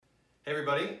Hey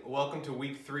everybody, welcome to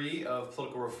week 3 of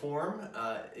political reform.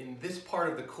 In this part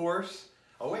of the course,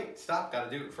 gotta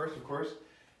do it first of course.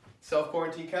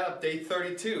 Self-quarantine count, day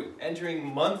 32, entering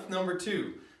month number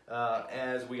 2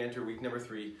 as we enter week number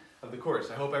 3 of the course.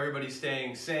 I hope everybody's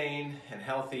staying sane and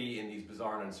healthy in these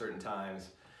bizarre and uncertain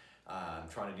times. I'm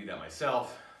trying to do that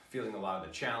myself, feeling a lot of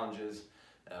the challenges.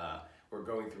 We're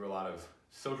going through a lot of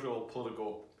social,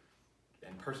 political,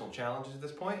 and personal challenges at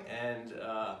this point, and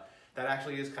that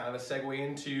actually is kind of a segue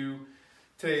into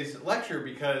today's lecture,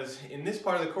 because in this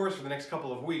part of the course for the next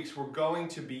couple of weeks, we're going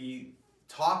to be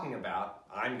talking about,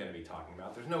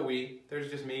 there's no we,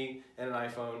 there's just me and an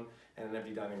iPhone and an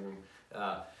empty dining room.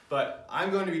 But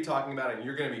I'm going to be talking about, and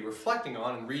you're going to be reflecting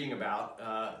on and reading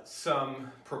about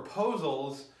some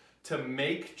proposals to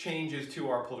make changes to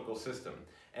our political system.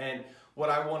 And what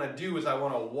I want to do is I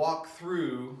want to walk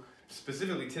through,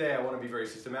 specifically today, I want to be very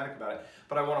systematic about it,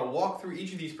 but I want to walk through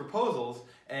each of these proposals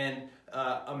and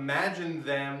imagine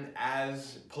them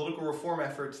as political reform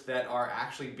efforts that are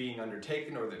actually being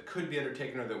undertaken, or that could be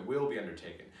undertaken, or that will be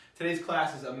undertaken. Today's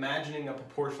class is imagining a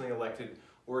proportionally elected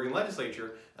Oregon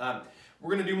legislature.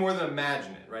 We're going to do more than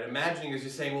imagine it, right? Imagining is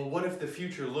just saying, well, what if the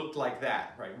future looked like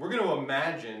that, right? We're going to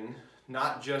imagine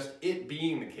not just it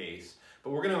being the case,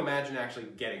 but we're going to imagine actually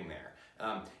getting there.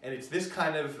 And it's this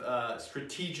kind of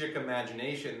strategic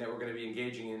imagination that we're going to be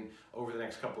engaging in over the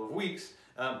next couple of weeks.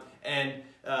 I'm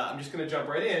just going to jump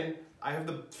right in. I have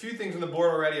the few things on the board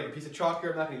already. I have a piece of chalk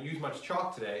here. I'm not going to use much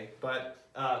chalk today, but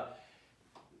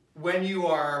when you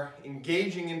are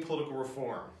engaging in political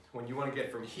reform, when you want to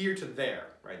get from here to there,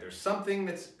 right? There's something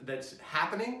that's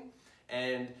happening,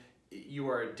 and you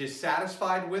are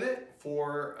dissatisfied with it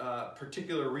for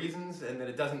particular reasons, and that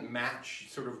it doesn't match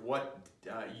sort of what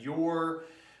your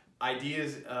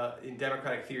ideas in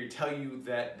democratic theory tell you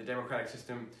that the democratic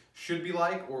system should be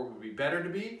like, or would be better to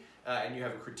be, and you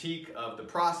have a critique of the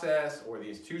process or the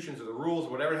institutions or the rules,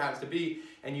 whatever it happens to be,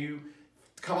 and you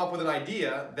come up with an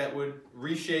idea that would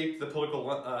reshape the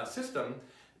political system.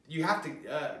 You have to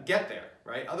get there,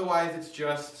 right? Otherwise it's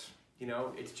just,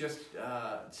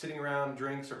 sitting around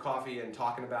drinks or coffee and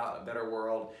talking about a better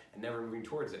world and never moving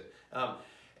towards it.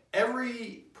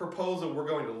 Every proposal we're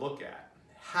going to look at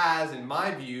has, in my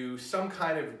view, some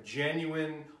kind of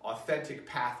genuine, authentic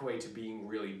pathway to being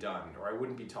really done, or I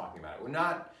wouldn't be talking about it. We're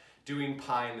not doing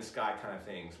pie in the sky kind of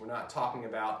things. We're not talking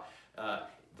about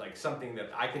like something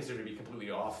that I consider to be completely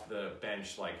off the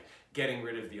bench, like getting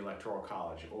rid of the Electoral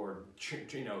College, or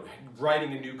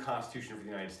writing a new constitution for the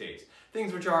United States.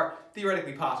 Things which are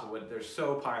theoretically possible, but they're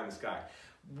so pie in the sky.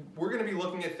 We're going to be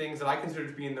looking at things that I consider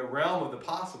to be in the realm of the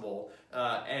possible,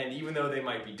 and even though they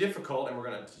might be difficult, and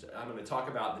I'm going to talk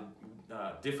about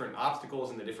the different obstacles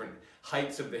and the different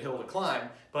heights of the hill to climb,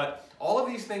 but all of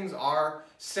these things are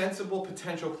sensible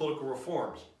potential political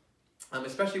reforms,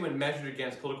 especially when measured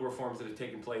against political reforms that have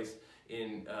taken place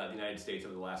in the United States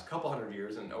over the last couple hundred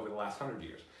years and over the last 100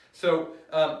 years. So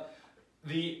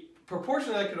the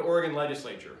proportionally elected Oregon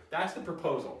legislature, that's the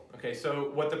proposal. Okay, so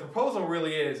what the proposal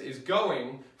really is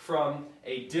going from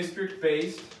a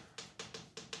district-based,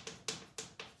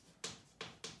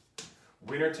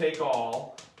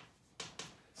 winner-take-all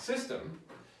system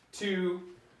to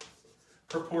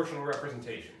proportional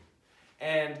representation.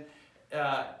 And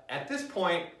at this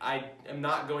point, I am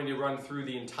not going to run through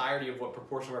the entirety of what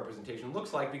proportional representation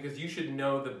looks like, because you should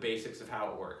know the basics of how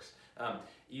it works.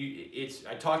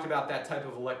 I talked about that type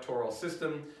of electoral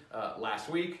system last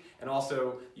week, and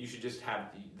also you should just have,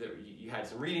 you had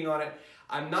some reading on it.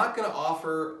 I'm not going to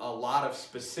offer a lot of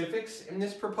specifics in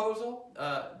this proposal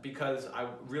because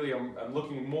I'm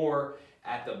looking more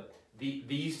at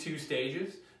these two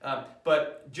stages.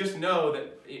 But just know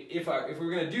that if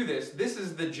we're going to do this, this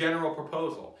is the general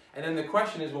proposal. And then the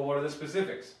question is, well, what are the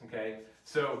specifics? Okay,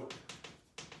 so,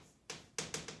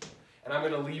 and I'm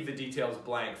going to leave the details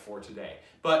blank for today.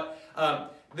 But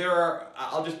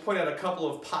I'll just point out a couple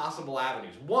of possible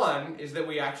avenues. One is that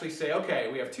we actually say,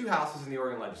 okay, we have 2 houses in the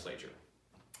Oregon legislature.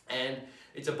 And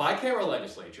it's a bicameral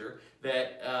legislature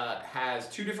that has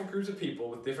 2 different groups of people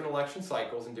with different election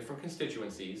cycles and different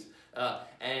constituencies.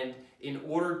 And in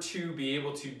order to be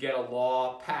able to get a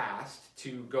law passed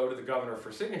to go to the governor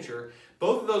for signature,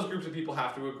 both of those groups of people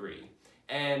have to agree.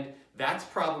 And that's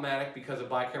problematic because a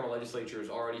bicameral legislature is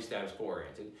already status quo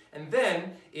oriented. And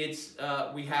then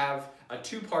we have a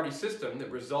 2-party system that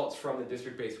results from the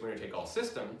district-based winner-take-all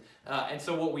system. And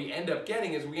so what we end up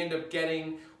getting is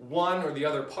one or the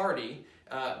other party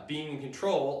being in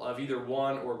control of either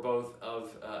one or both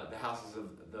of the houses of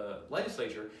the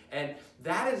legislature. And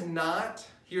that is not,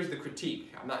 here's the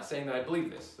critique. I'm not saying that I believe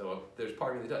this, though there's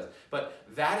part of me that does. But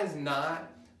that is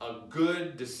not a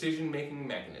good decision-making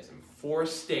mechanism for a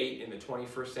state in the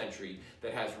 21st century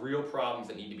that has real problems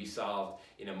that need to be solved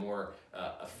in a more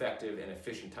effective and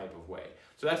efficient type of way.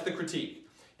 So that's the critique.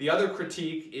 The other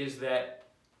critique is that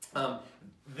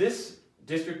this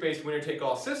district-based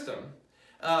winner-take-all system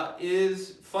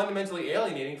is fundamentally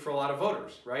alienating for a lot of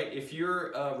voters, right? If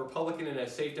you're a Republican in a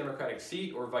safe Democratic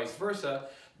seat or vice versa,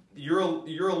 you're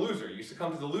a loser. You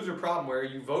succumb to the loser problem where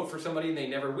you vote for somebody and they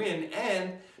never win,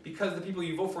 and because the people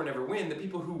you vote for never win, the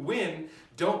people who win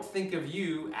don't think of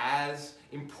you as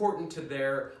important to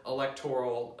their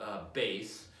electoral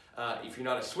base. If you're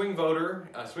not a swing voter,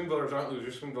 swing voters aren't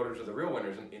losers, swing voters are the real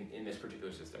winners in this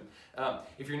particular system.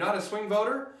 If you're not a swing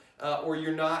voter, or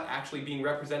you're not actually being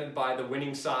represented by the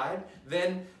winning side,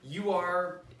 then you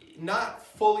are not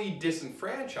fully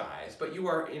disenfranchised, but you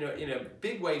are in a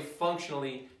big way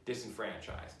functionally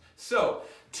disenfranchised. So,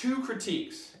 two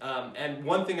critiques, and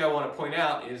one thing I want to point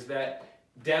out is that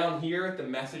down here at the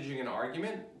messaging and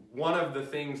argument, one of the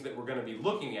things that we're going to be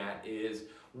looking at is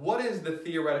what is the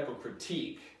theoretical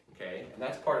critique, okay, and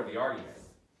that's part of the argument.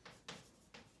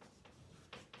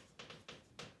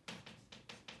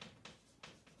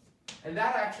 And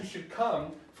that actually should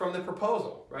come from the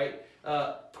proposal, right?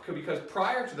 Because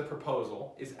prior to the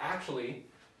proposal is actually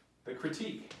the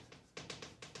critique.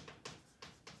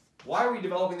 Why are we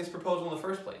developing this proposal in the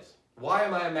first place? Why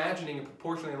am I imagining a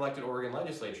proportionally elected Oregon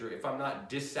legislature if I'm not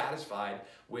dissatisfied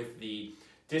with the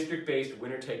district-based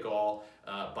winner-take-all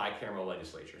bicameral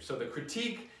legislature? So the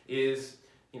critique is,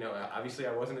 obviously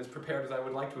I wasn't as prepared as I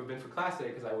would like to have been for class today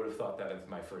because I would have thought that as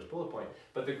my first bullet point.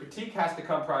 But the critique has to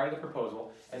come prior to the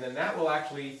proposal, and then that will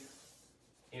actually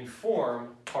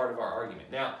inform part of our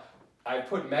argument. Now, I've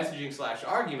put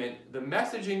messaging/argument. The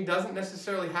messaging doesn't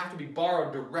necessarily have to be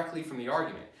borrowed directly from the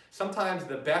argument. Sometimes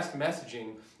the best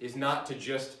messaging is not to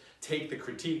just take the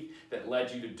critique that led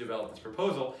you to develop this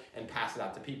proposal and pass it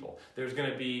out to people. There's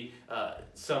going to be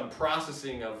some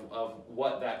processing of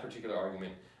what that particular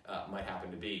argument might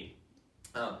happen to be.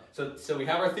 So we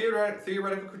have our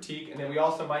theoretical critique, and then we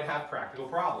also might have practical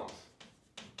problems.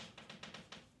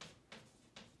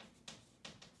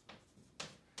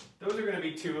 Those are going to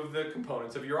be two of the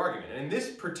components of your argument. And in this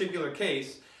particular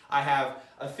case, I have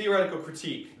a theoretical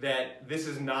critique that this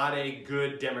is not a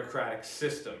good democratic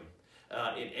system.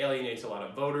 It alienates a lot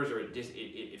of voters, or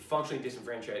it functionally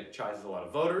disenfranchises a lot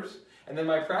of voters. And then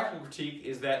my practical critique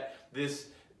is that this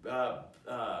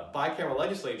bicameral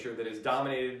legislature that is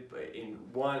dominated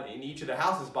in each of the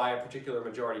houses by a particular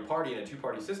majority party in a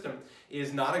two-party system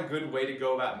is not a good way to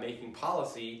go about making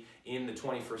policy in the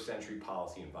 21st century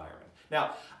policy environment.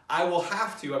 Now, I would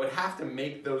have to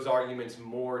make those arguments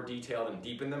more detailed and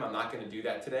deepen them. I'm not going to do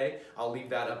that today. I'll leave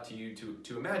that up to you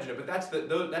to imagine it. But that's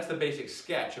the basic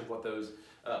sketch of what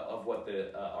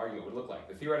the argument would look like: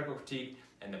 the theoretical critique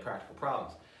and the practical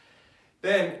problems.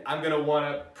 Then I'm going to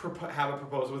want to have a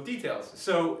proposal with details.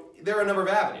 So there are a number of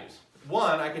avenues.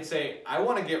 One, I could say I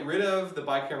want to get rid of the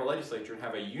bicameral legislature and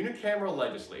have a unicameral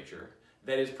legislature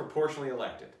that is proportionally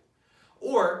elected.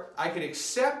 Or I could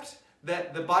accept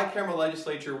that the bicameral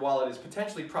legislature, while it is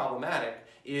potentially problematic,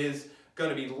 is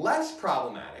going to be less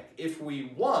problematic if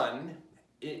we, one,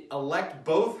 elect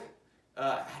both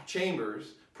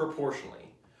chambers proportionally,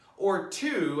 or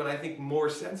two, and I think more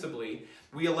sensibly,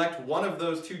 we elect one of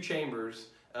those two chambers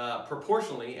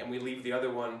proportionally, and we leave the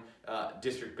other one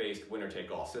district-based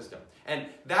winner-take-all system. And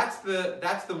that's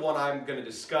the one I'm going to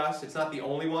discuss. It's not the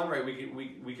only one, right?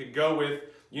 We could go with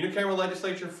unicameral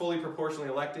legislature fully proportionally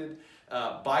elected,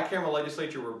 bicameral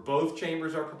legislature where both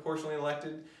chambers are proportionally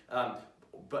elected.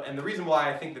 And the reason why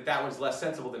I think that one's less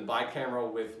sensible than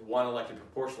bicameral with one elected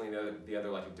proportionally and the other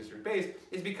elected district-based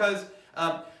is because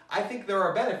I think there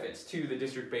are benefits to the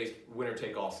district-based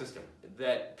winner-take-all system.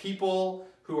 That people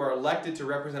who are elected to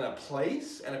represent a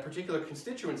place and a particular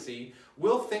constituency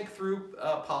will think through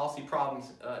policy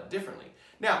problems differently.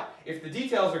 Now, if the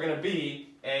details are going to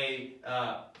be a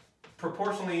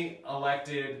proportionally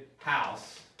elected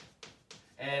House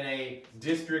and a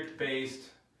district-based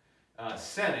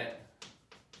Senate,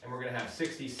 and we're going to have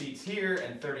 60 seats here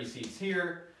and 30 seats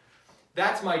here,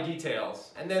 that's my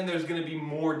details. And then there's going to be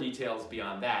more details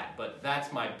beyond that, but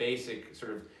that's my basic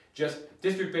sort of just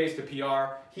district-based to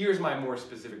PR. Here's my more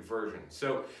specific version.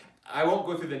 So I won't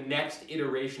go through the next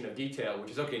iteration of detail, which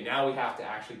is, okay, now we have to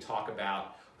actually talk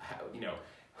about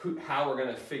how we're going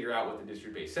to figure out what the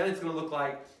district-based Senate's going to look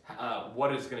like,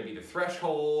 what is going to be the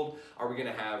threshold, are we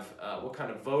going to have, what kind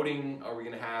of voting are we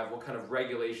going to have, what kind of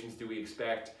regulations do we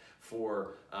expect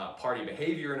for party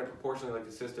behavior in a proportionally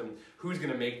elected system, who's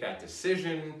going to make that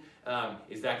decision,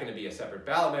 is that going to be a separate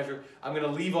ballot measure? I'm going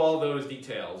to leave all those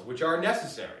details, which are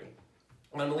necessary,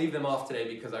 I'm going to leave them off today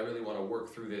because I really want to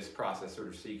work through this process sort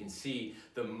of so you can see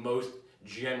the most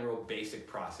general basic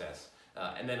process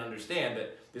and then understand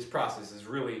that this process is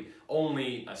really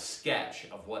only a sketch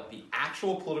of what the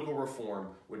actual political reform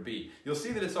would be. You'll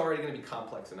see that it's already going to be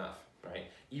complex enough, right?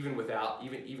 Even with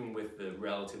the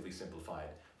relatively simplified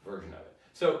version of it.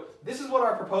 So this is what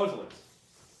our proposal is.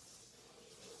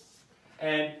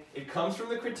 And it comes from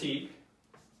the critique,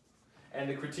 and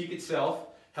the critique itself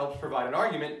helps provide an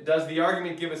argument. Does the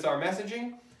argument give us our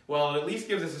messaging? Well, it at least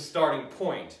gives us a starting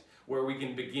point where we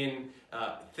can begin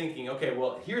thinking, okay,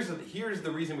 well, here's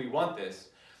the reason we want this.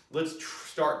 Let's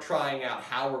start trying out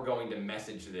how we're going to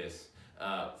message this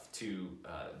to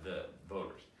the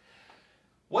voters.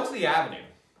 What's the avenue?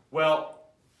 Well,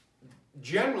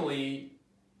 generally,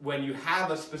 when you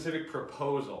have a specific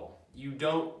proposal, you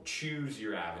don't choose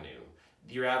your avenue.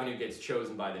 Your avenue gets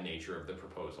chosen by the nature of the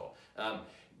proposal.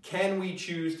 Can we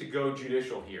choose to go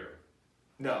judicial here?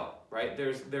 No, right?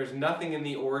 There's nothing in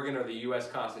the Oregon or the U.S.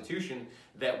 Constitution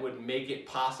that would make it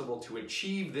possible to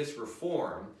achieve this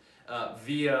reform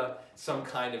via some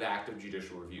kind of act of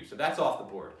judicial review. So that's off the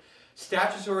board.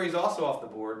 Statutory is also off the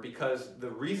board because the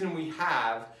reason we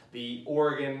have the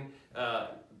Oregon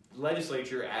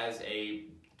legislature as a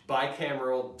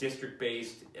bicameral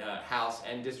district-based House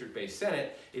and district-based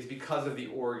Senate is because of the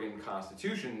Oregon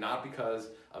Constitution, not because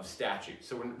of statute.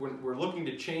 So we're looking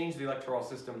to change the electoral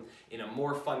system in a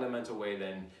more fundamental way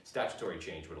than statutory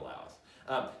change would allow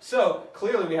us. So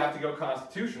clearly we have to go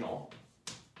constitutional.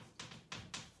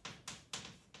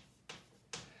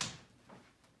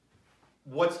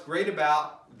 What's great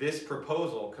about this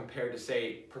proposal compared to,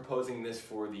 say, proposing this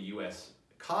for the U.S.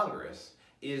 Congress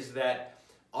is that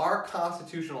our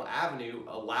constitutional avenue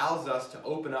allows us to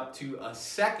open up to a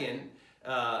second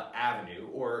avenue,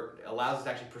 or allows us to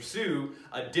actually pursue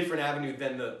a different avenue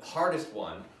than the hardest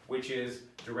one, which is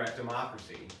direct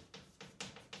democracy.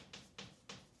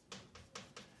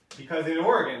 Because in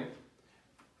Oregon,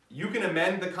 you can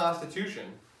amend the Constitution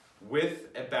with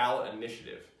a ballot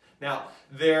initiative. Now,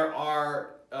 there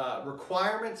are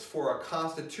requirements for a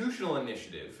constitutional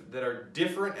initiative that are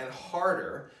different and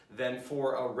harder than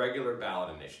for a regular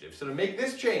ballot initiative. So to make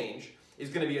this change is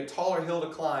going to be a taller hill to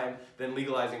climb than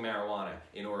legalizing marijuana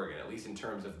in Oregon, at least in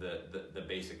terms of the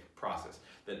basic process.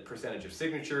 The percentage of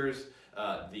signatures,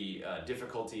 the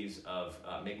difficulties of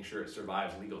making sure it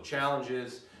survives legal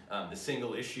challenges, the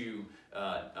single issue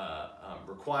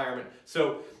requirement.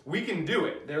 So we can do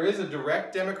it. There is a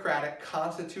direct democratic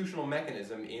constitutional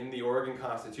mechanism in the Oregon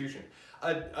Constitution.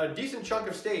 A decent chunk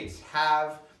of states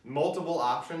have multiple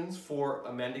options for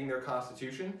amending their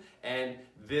constitution, and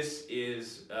this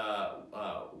is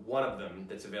one of them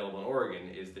that's available in Oregon,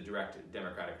 is the direct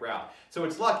democratic route. So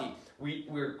it's lucky.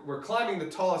 We're climbing the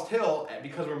tallest hill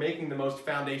because we're making the most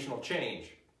foundational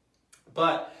change.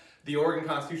 But the Oregon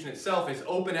Constitution itself is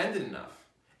open-ended enough.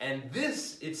 And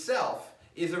this itself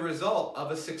is a result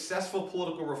of a successful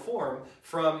political reform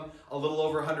from a little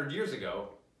over 100 years ago,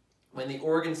 when the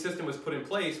Oregon system was put in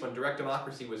place, when direct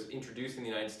democracy was introduced in the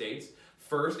United States.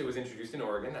 First, it was introduced in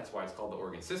Oregon. That's why it's called the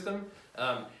Oregon system.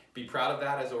 Be proud of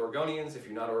that as Oregonians. If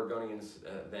you're not Oregonians,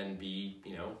 then be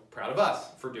proud of us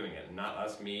for doing it. Not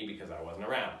us, me, because I wasn't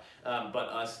around, but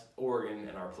us, Oregon,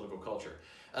 and our political culture.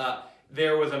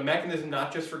 There was a mechanism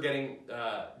not just for getting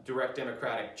direct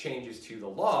democratic changes to the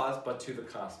laws, but to the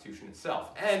Constitution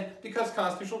itself. And because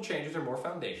constitutional changes are more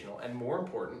foundational and more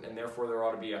important, and therefore there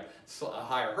ought to be a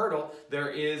higher hurdle, there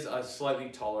is a slightly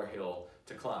taller hill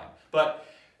to climb. But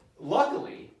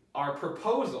luckily, our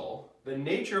proposal, the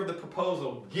nature of the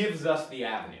proposal, gives us the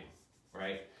avenue,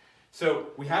 right? So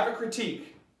we have a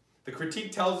critique. The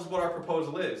critique tells us what our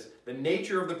proposal is. The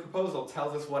nature of the proposal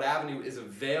tells us what avenue is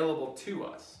available to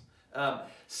us.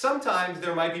 Sometimes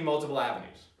there might be multiple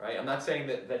avenues, right? I'm not saying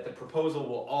that the proposal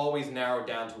will always narrow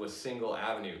down to a single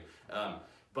avenue,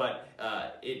 but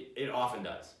it often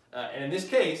does. And in this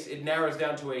case, it narrows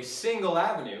down to a single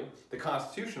avenue, the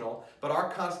constitutional, but our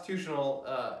constitutional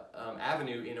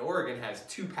avenue in Oregon has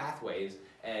two pathways,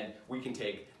 and we can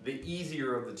take the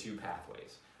easier of the two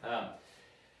pathways.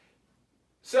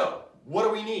 So, what do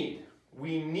we need?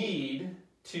 We need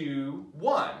to,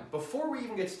 before we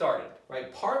even get started,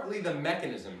 right, partly the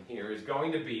mechanism here is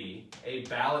going to be a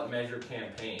ballot measure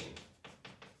campaign.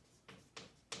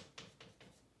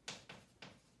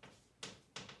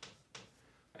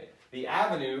 Right. The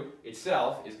avenue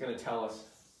itself is going to tell us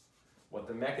what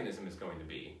the mechanism is going to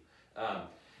be.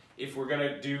 if we're going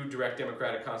to do direct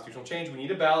democratic constitutional change, we need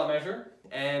a ballot measure.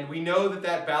 And we know that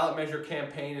that ballot measure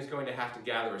campaign is going to have to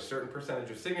gather a certain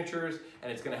percentage of signatures,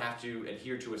 and it's going to have to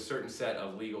adhere to a certain set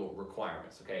of legal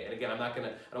requirements. Okay, and again, I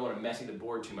don't want to messy the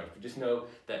board too much, but just know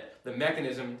that the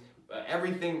mechanism,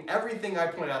 everything I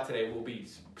point out today will be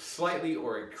slightly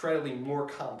or incredibly more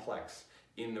complex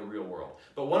in the real world.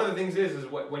 But one of the things is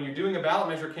when you're doing a ballot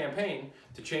measure campaign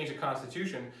to change the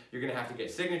Constitution, you're going to have to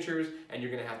get signatures, and you're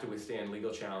going to have to withstand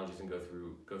legal challenges and go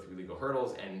through legal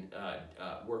hurdles and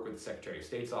work with the Secretary of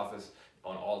State's office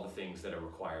on all the things that are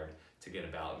required to get a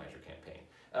ballot measure campaign.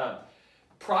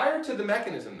 Prior to the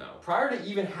mechanism, though, prior to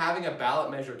even having a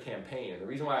ballot measure campaign, and the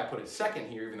reason why I put it second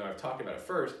here, even though I've talked about it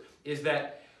first, is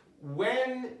that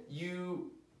when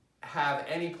you have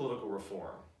any political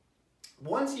reform,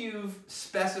 once you've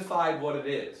specified what it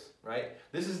is, right?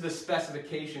 This is the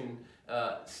specification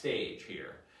stage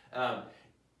here.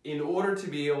 In order to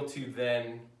be able to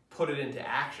then put it into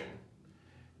action,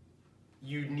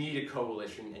 you need a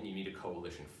coalition, and you need a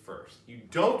coalition first. You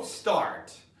don't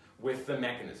start with the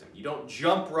mechanism. You don't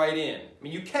jump right in. I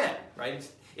mean, you can, right?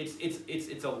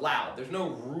 It's allowed. There's no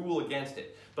rule against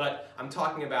it. But I'm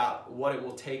talking about what it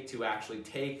will take to actually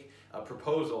take a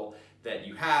proposal that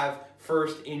you have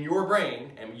first in your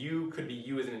brain, and you could be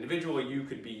you as an individual, or you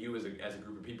could be you as a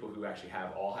group of people who actually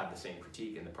all have the same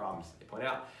critique and the problems that they point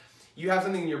out. You have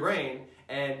something in your brain,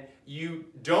 and you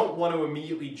don't want to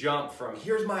immediately jump from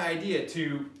here's my idea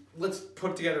to let's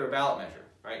put together a ballot measure,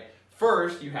 right?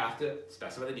 First, you have to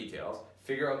specify the details,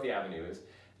 figure out what the avenue is,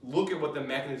 look at what the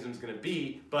mechanism is going to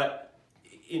be, but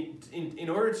in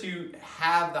order to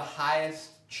have the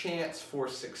highest chance for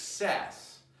success,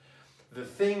 the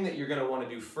thing that you're going to want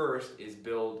to do first is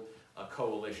build a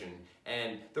coalition.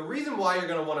 And the reason why you're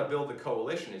going to want to build the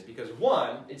coalition is because,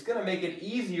 one, it's going to make it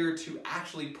easier to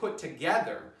actually put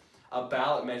together a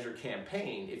ballot measure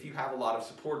campaign if you have a lot of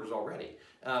supporters already.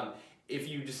 If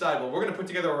you decide, well, we're going to put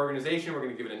together our organization, we're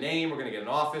going to give it a name, we're going to get an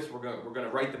office, we're going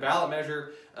to write the ballot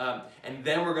measure, and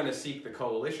then we're going to seek the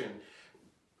coalition,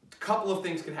 a couple of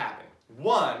things could happen.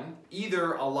 One,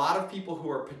 either a lot of people who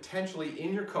are potentially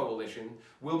in your coalition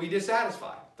will be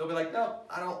dissatisfied. They'll be like, no,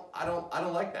 I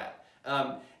don't like that.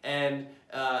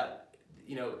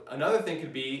 You know, another thing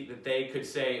could be that they could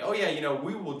say, oh yeah, you know,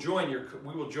 we will join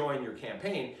your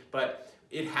campaign, but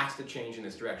it has to change in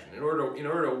this direction. In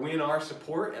order to win our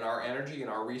support and our energy and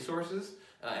our resources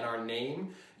and our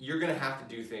name, you're going to have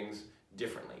to do things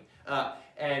differently.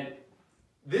 And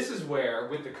this is where,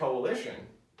 with the coalition,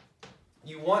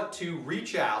 you want to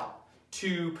reach out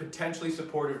to potentially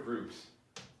supportive groups.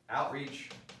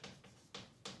 Outreach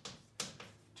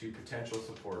to potential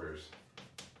supporters.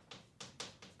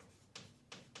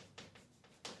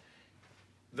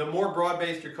 The more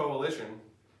broad-based your coalition,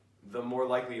 the more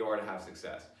likely you are to have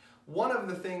success. One of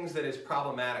the things that is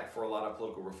problematic for a lot of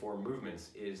political reform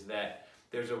movements is that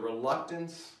there's a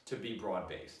reluctance to be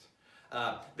broad-based.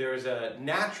 There's a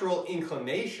natural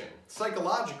inclination,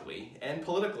 psychologically and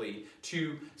politically,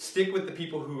 to stick with the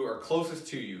people who are closest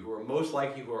to you, who are most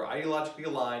like you, who are ideologically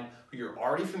aligned, who you're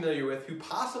already familiar with, who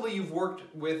possibly you've worked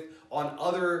with on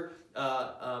other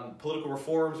political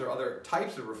reforms or other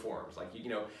types of reforms, like, you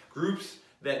know, groups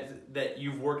that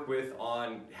you've worked with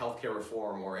on healthcare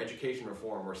reform or education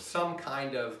reform or some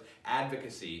kind of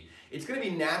advocacy. It's going to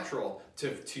be natural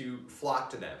to flock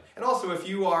to them. And also, if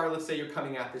you are, let's say you're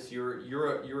coming at this,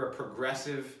 you're a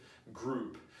progressive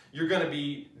group, you're going to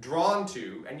be drawn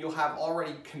to, and you'll have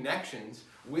already connections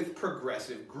with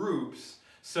progressive groups.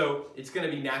 So it's going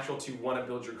to be natural to want to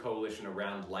build your coalition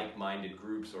around like-minded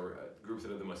groups or groups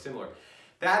that are the most similar.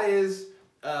 That is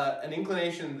an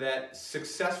inclination that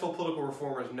successful political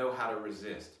reformers know how to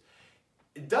resist.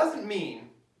 It doesn't mean,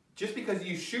 just because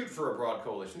you shoot for a broad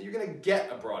coalition, that you're going to get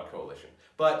a broad coalition.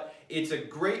 But it's a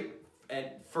great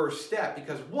first step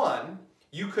because, one,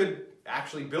 you could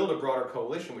actually build a broader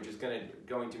coalition, which is going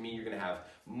to mean you're going to have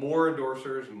more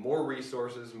endorsers, more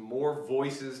resources, more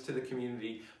voices to the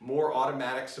community, more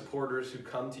automatic supporters who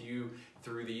come to you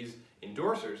through these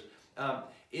endorsers.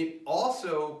 It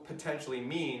also potentially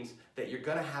means that you're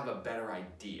going to have a better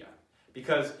idea,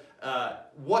 because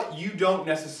what you don't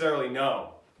necessarily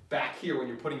know back here when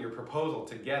you're putting your proposal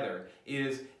together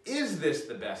is this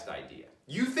the best idea?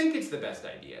 You think it's the best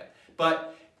idea,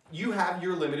 but you have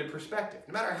your limited perspective.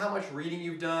 No matter how much reading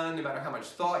you've done, no matter how much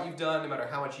thought you've done, no matter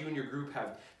how much you and your group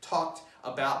have talked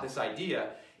about this idea,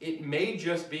 it may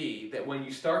just be that when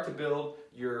you start to build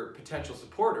your potential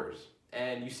supporters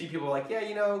and you see people like, yeah,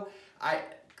 you know, I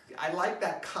like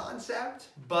that concept,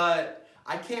 but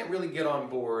I can't really get on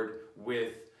board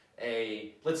with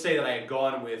let's say that I had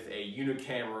gone with a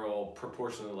unicameral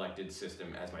proportionally elected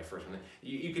system as my first one.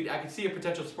 I could see a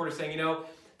potential supporter saying, you know,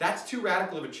 that's too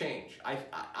radical of a change.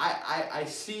 I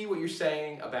see what you're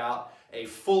saying about a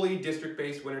fully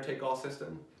district-based winner-take-all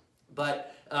system,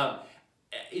 but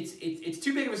it's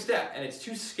too big of a step, and it's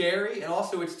too scary, and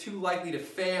also it's too likely to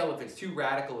fail if it's too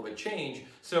radical of a change.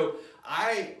 So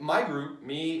my group,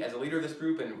 me as a leader of this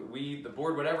group, and we, the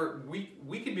board, whatever,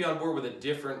 we could be on board with a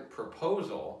different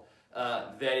proposal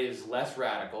that is less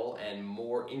radical and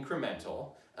more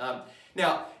incremental.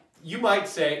 Now, you might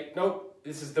say, nope,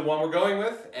 this is the one we're going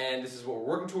with, and this is what we're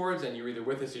working towards, and you're either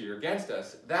with us or you're against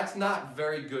us. That's not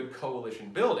very good coalition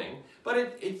building, but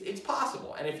it's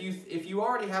possible. And if you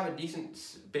already have a decent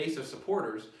base of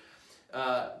supporters,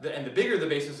 and the bigger the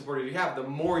base of supporters you have, the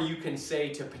more you can say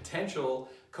to potential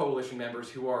coalition members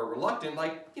who are reluctant,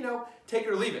 like, you know, take it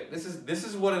or leave it. This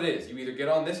is what it is. You either get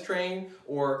on this train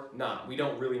or not. We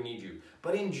don't really need you.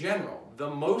 But in general,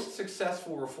 the most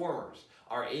successful reformers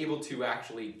are able to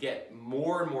actually get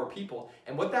more and more people.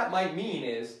 And what that might mean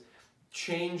is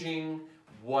changing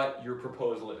what your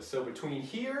proposal is. So between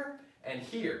here and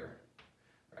here,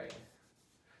 right,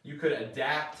 you could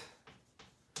adapt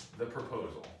the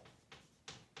proposal.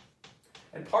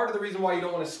 And part of the reason why you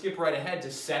don't want to skip right ahead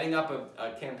to setting up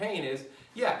a campaign is,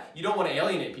 yeah, you don't want to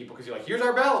alienate people because you're like, here's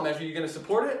our ballot measure, you're going to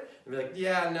support it? And be like,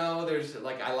 yeah, no, there's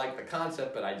like, I like the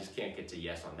concept, but I just can't get to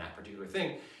yes on that particular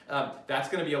thing. That's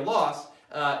going to be a loss.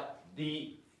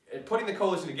 Putting the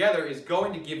coalition together is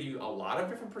going to give you a lot of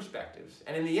different perspectives.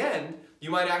 And in the end, you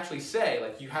might actually say,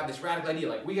 like, you have this radical idea,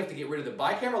 like, we have to get rid of the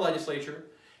bicameral legislature,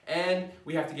 and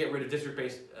we have to get rid of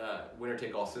district-based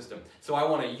winner-take-all system. So I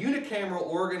want a unicameral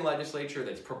Oregon legislature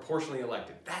that's proportionally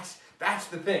elected. That's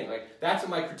the thing. Like, that's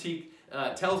what my critique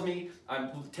tells me.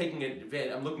 I'm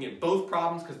looking at both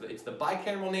problems because it's the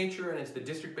bicameral nature and it's the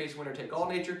district-based winner-take-all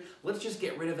nature. Let's just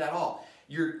get rid of that all.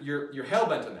 You're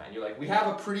hell-bent on that. And you're like, we have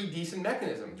a pretty decent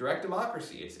mechanism, direct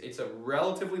democracy. It's a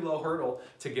relatively low hurdle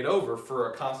to get over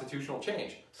for a constitutional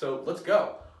change. So let's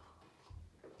go.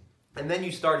 And then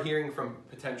you start hearing from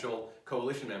potential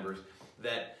coalition members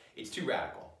that it's too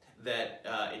radical, that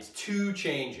it's two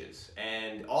changes.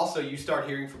 And also you start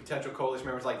hearing from potential coalition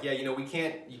members like, yeah, you know, you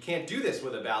can't do this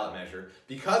with a ballot measure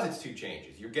because it's two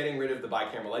changes. You're getting rid of the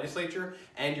bicameral legislature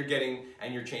and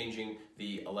you're changing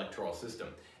the electoral system.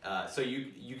 So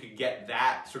you could get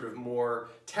that sort of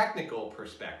more technical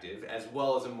perspective as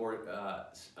well as a more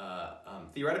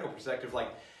theoretical perspective, like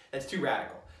that's too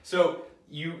radical. So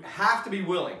you have to be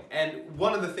willing, and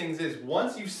one of the things is,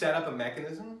 once you've set up a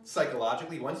mechanism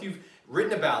psychologically, once you've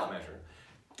written a ballot measure,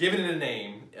 given it a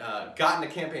name, gotten a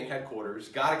campaign headquarters,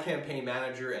 got a campaign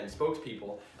manager and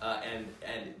spokespeople,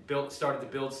 and started to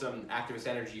build some activist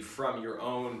energy from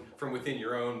within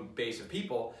your own base of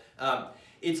people,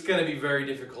 it's going to be very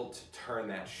difficult to turn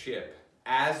that ship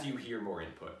as you hear more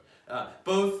input,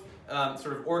 both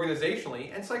sort of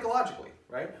organizationally and psychologically.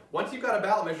 Right? Once you've got a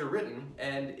ballot measure written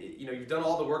and you've done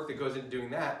all the work that goes into doing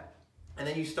that, and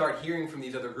then you start hearing from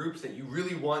these other groups that you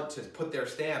really want to put their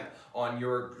stamp on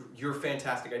your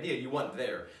fantastic idea. You want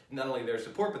not only their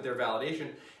support but their validation,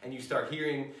 and you start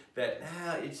hearing that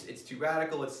it's too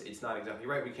radical, it's not exactly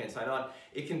right, we can't sign on.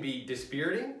 It can be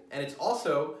dispiriting, and it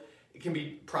can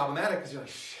be problematic because you're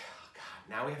like,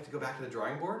 now we have to go back to the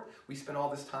drawing board. We spent all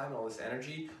this time and all this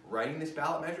energy writing this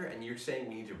ballot measure, and you're saying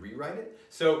we need to rewrite it?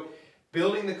 So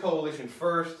building the coalition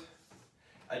first,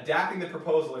 adapting the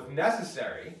proposal if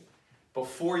necessary,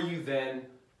 before you then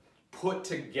put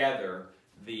together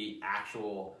the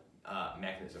actual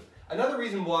mechanism. Another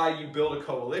reason why you build a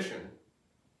coalition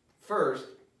first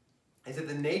is that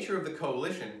the nature of the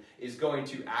coalition is going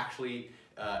to actually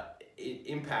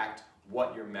impact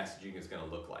what your messaging is going to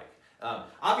look like.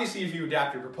 Obviously, if you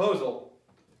adapt your proposal,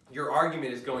 your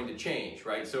argument is going to change,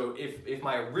 right? So if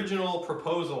my original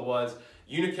proposal was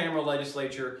unicameral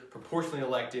legislature, proportionally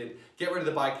elected, get rid of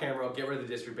the bicameral, get rid of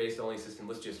the district-based only system,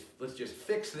 let's just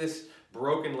fix this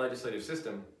broken legislative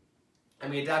system, and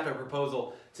we adapt our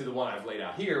proposal to the one I've laid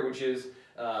out here, which is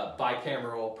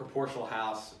bicameral, proportional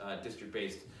House,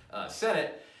 district-based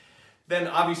Senate, then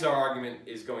obviously our argument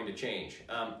is going to change.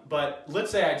 But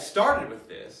let's say I'd started with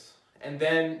this, and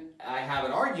then I have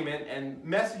an argument, and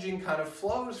messaging kind of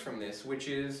flows from this, which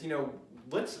is,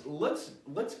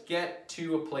 let's get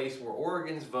to a place where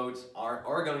Oregonians' votes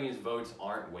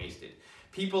aren't wasted.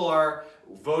 People are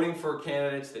voting for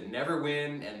candidates that never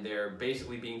win, and they're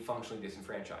basically being functionally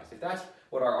disenfranchised. If that's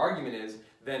what our argument is,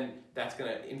 then that's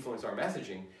going to influence our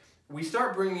messaging. We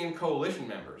start bringing in coalition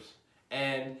members,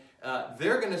 and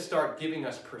they're going to start giving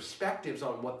us perspectives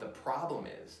on what the problem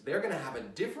is. They're going to have a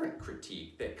different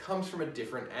critique that comes from a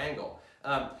different angle.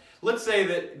 Let's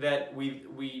say that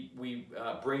we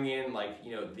bring in, like,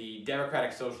 you know, the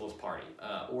Democratic Socialist Party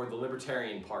or the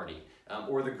Libertarian Party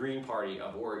or the Green Party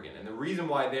of Oregon. And the reason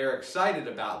why they're excited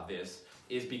about this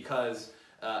is because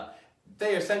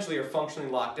they essentially are functionally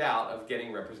locked out of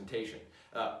getting representation.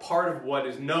 Part of what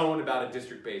is known about a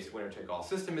district-based winner-take-all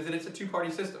system is that it's a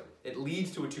two-party system. It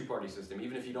leads to a two-party system.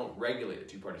 Even if you don't regulate a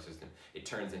two-party system, it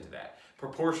turns into that.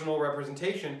 Proportional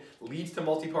representation leads to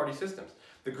multi-party systems.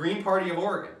 The Green Party of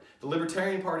Oregon, the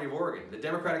Libertarian Party of Oregon, the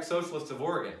Democratic Socialists of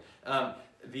Oregon,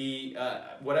 the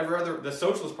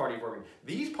Socialist Party of Oregon,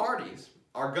 these parties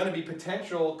are going to be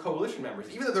potential coalition members,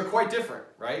 even though they're quite different,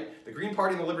 right? The Green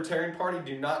Party and the Libertarian Party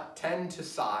do not tend to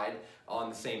side on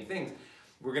the same things.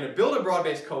 We're going to build a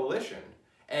broad-based coalition,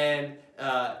 and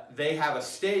they have a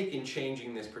stake in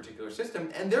changing this particular system,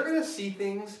 and they're going to see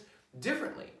things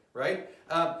differently, right?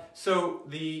 So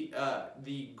the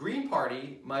Green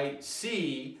Party might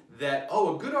see that,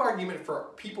 oh, a good argument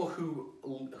for people who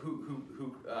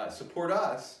support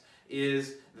us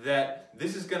is that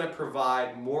this is going to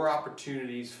provide more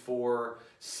opportunities for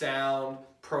sound,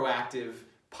 proactive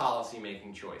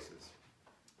policy-making choices,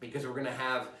 because we're going to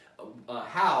have a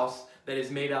House that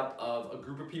is made up of a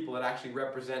group of people that actually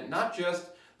represent not just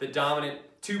the dominant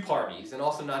two parties, and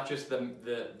also not just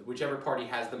whichever party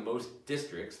has the most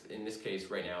districts, in this case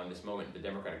right now, in this moment, the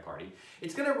Democratic Party.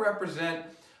 It's going to represent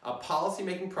a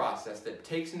policy-making process that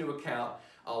takes into account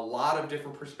a lot of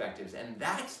different perspectives, and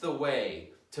that's the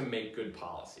way to make good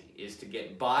policy, is to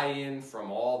get buy-in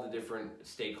from all the different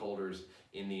stakeholders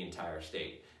in the entire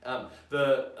state.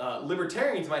 The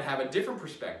Libertarians might have a different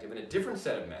perspective and a different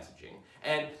set of messaging,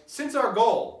 and since our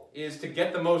goal is to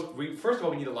get the most, first of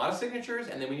all, we need a lot of signatures,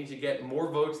 and then we need to get more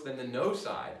votes than the no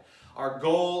side. Our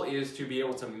goal is to be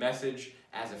able to message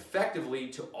as effectively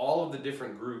to all of the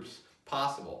different groups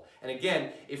possible. And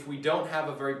again, if we don't have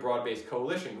a very broad-based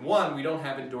coalition, one, we don't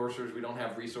have endorsers, we don't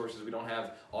have resources, we don't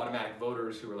have automatic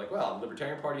voters who are like, well, the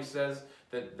Libertarian Party says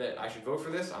that I should vote for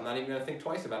this, I'm not even going to think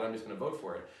twice about it, I'm just going to vote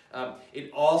for it.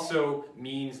 It also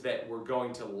means that we're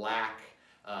going to lack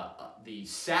the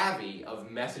savvy of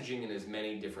messaging in as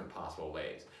many different possible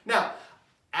ways. Now,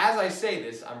 as I say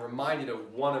this, I'm reminded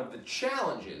of one of the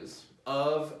challenges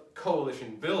of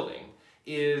coalition building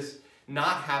is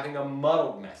not having a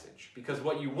muddled message. Because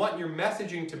what you want your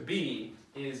messaging to be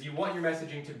is you want your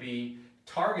messaging to be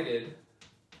targeted,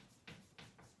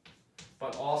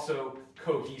 but also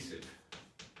cohesive.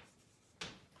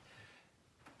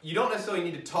 You don't necessarily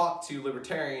need to talk to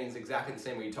libertarians exactly the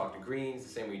same way you talk to Greens, the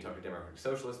same way you talk to Democratic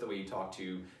Socialists, the way you talk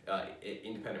to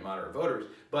independent moderate voters,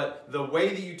 but the way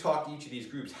that you talk to each of these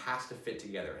groups has to fit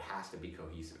together, it has to be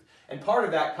cohesive. And part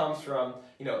of that comes from,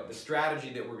 you know, the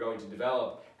strategy that we're going to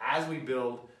develop as we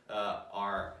build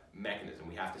our mechanism.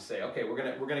 We have to say, okay, we're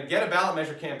gonna get a ballot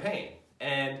measure campaign,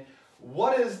 and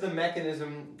what is the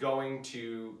mechanism going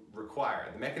to require?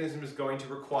 The mechanism is going to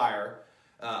require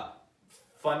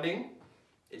funding.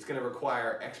 It's going to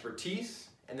require expertise,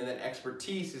 and then that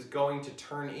expertise is going to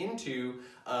turn into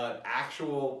an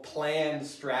actual planned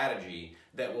strategy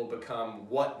that will become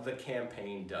what the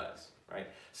campaign does, right?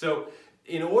 So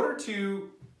in order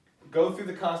to go through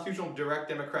the constitutional direct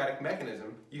democratic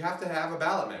mechanism, you have to have a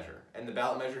ballot measure, and the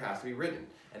ballot measure has to be written,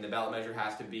 and the ballot measure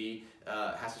has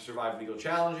to survive legal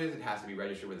challenges, it has to be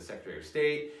registered with the Secretary of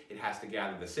State, it has to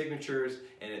gather the signatures,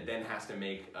 and it then has to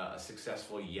make a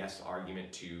successful yes argument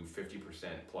to 50%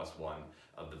 plus one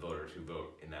of the voters who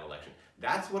vote in that election.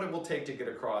 That's what it will take to get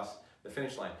across the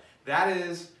finish line. That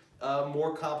is a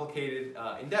more complicated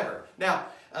endeavor. Now,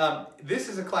 this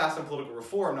is a class on political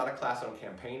reform, not a class on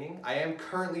campaigning. I am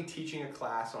currently teaching a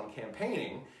class on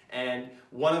campaigning, and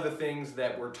one of the things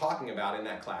that we're talking about in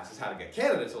that class is how to get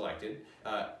candidates elected.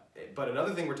 But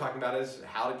another thing we're talking about is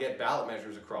how to get ballot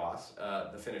measures across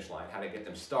the finish line, how to get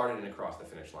them started and across the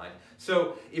finish line.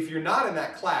 So if you're not in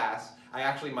that class,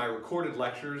 my recorded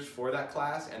lectures for that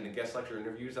class and the guest lecture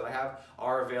interviews that I have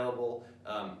are available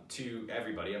to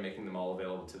everybody. I'm making them all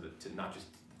available to not just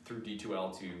through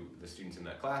D2L to the students in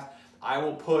that class. I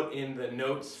will put in the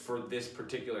notes for this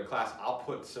particular class, I'll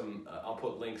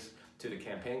put links to the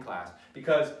campaign class,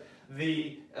 because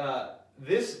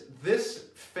this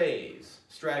phase,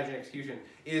 strategy and execution,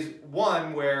 is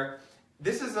one where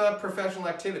this is a professional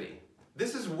activity.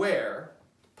 This is where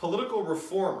political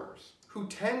reformers, who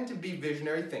tend to be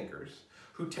visionary thinkers,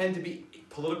 who tend to be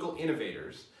political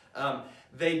innovators,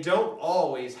 they don't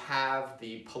always have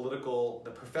the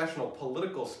professional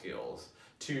political skills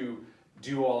to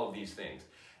do all of these things.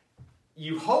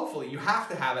 you have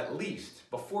to have at least,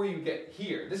 before you get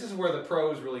here, this is where the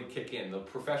pros really kick in, the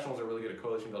professionals are really good at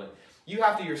coalition building. You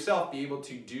have to yourself be able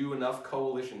to do enough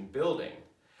coalition building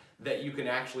that you can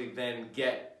actually then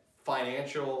get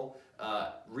financial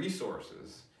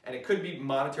resources. And it could be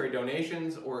monetary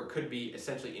donations, or it could be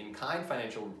essentially in-kind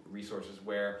financial resources,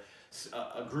 where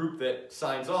a group that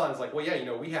signs on is like, well, yeah, you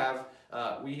know, we have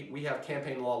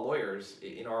campaign law lawyers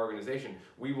in our organization.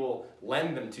 We will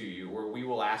lend them to you, or we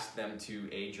will ask them to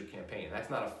aid your campaign. That's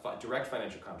not a direct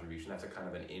financial contribution. That's a kind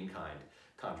of an in-kind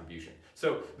contribution.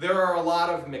 So there are a lot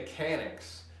of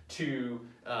mechanics to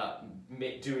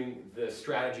doing the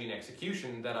strategy and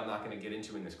execution that I'm not going to get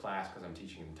into in this class, because I'm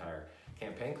teaching an entire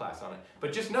campaign class on it.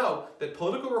 But just know that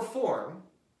political reform,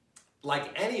 like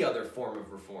any other form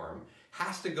of reform,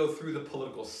 has to go through the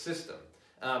political system.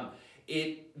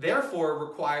 It therefore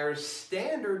requires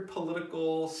standard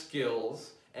political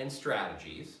skills and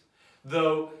strategies,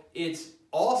 though it's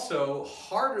also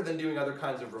harder than doing other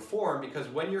kinds of reform, because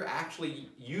when you're actually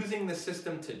using the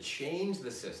system to change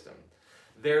the system,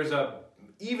 there's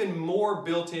even more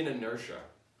built-in inertia.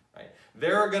 Right?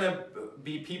 There are going to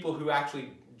be people who actually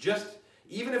just,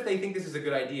 even if they think this is a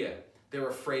good idea, they're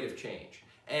afraid of change.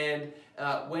 And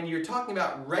when you're talking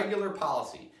about regular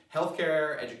policy,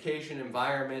 healthcare, education,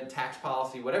 environment, tax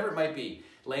policy, whatever it might be,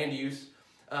 land use,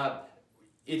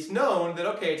 it's known that,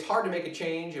 okay, it's hard to make a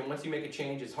change, and once you make a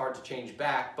change, it's hard to change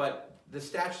back, but the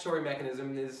statutory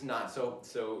mechanism is not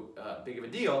so big of a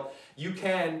deal. You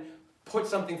can put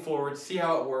something forward, see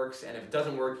how it works, and if it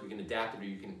doesn't work, you can adapt it, or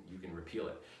you can repeal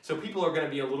it. So people are going to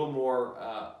be a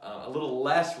little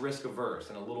less risk averse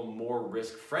and a little more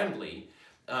risk friendly.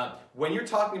 When you're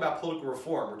talking about political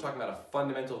reform, we're talking about a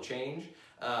fundamental change,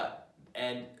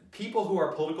 and people who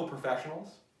are political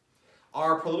professionals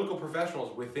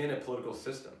within a political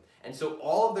system. And so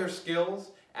all of their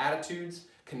skills, attitudes,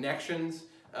 connections,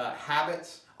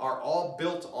 habits are all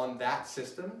built on that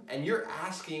system, and you're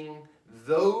asking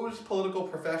those political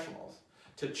professionals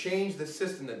to change the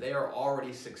system that they are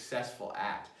already successful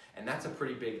at. And that's a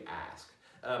pretty big ask.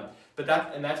 But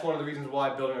that's one of the reasons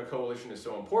why building a coalition is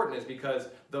so important, is because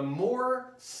the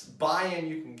more buy-in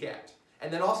you can get,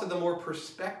 and then also the more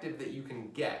perspective that you can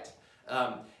get,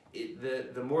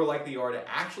 the more likely you are to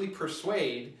actually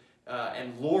persuade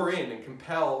and lure in and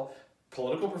compel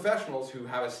political professionals who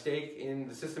have a stake in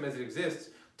the system as it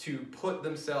exists to put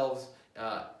themselves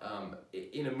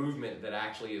in a movement that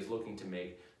actually is looking to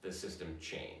make the system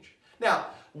change. Now,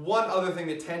 one other thing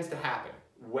that tends to happen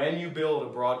when you build a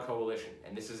broad coalition,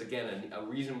 and this is again a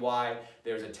reason why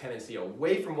there's a tendency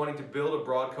away from wanting to build a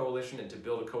broad coalition and to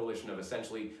build a coalition of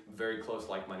essentially very close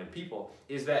like-minded people,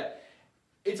 is that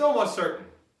it's almost certain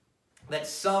that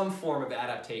some form of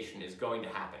adaptation is going to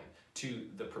happen to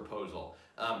the proposal.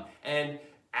 And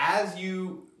as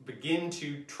you begin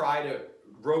to try to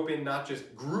rope in not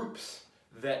just groups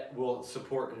that will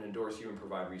support and endorse you and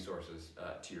provide resources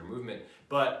to your movement,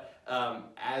 but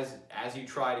as you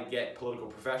try to get political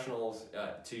professionals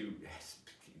to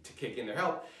kick in their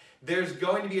help, there's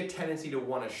going to be a tendency to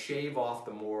want to shave off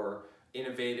the more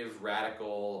innovative,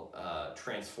 radical,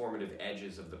 transformative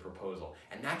edges of the proposal,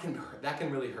 and that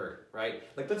can really hurt, right?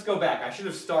 Like, let's go back. I should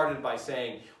have started by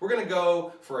saying we're going to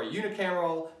go for a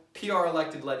unicameral,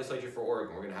 PR-elected legislature for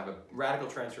Oregon. We're going to have a radical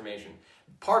transformation.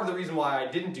 Part of the reason why I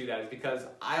didn't do that is because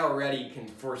I already can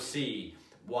foresee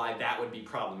why that would be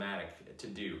problematic to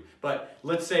do. But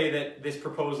let's say that this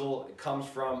proposal comes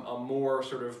from a more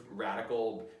sort of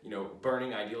radical,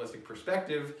 burning idealistic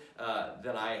perspective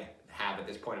than I have at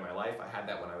this point in my life. I had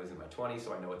that when I was in my 20s,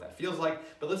 so I know what that feels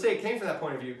like. But let's say it came from that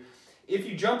point of view. If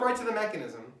you jump right to the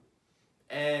mechanism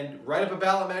and write up a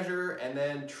ballot measure and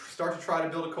then start to try to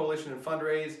build a coalition and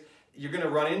fundraise, you're going to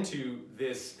run into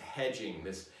this hedging,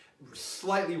 this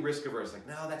slightly risk averse, like,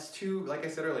 no, that's too, like I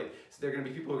said earlier, so there are going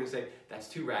to be people who are going to say, that's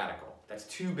too radical, that's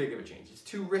too big of a change, it's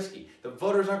too risky, the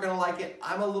voters aren't going to like it,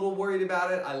 I'm a little worried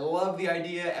about it, I love the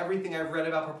idea, everything I've read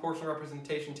about proportional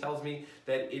representation tells me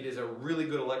that it is a really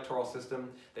good electoral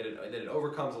system, that it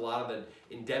overcomes a lot of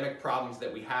the endemic problems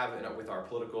that we have with our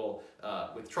political,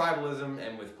 with tribalism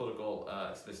and with political,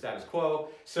 the status quo,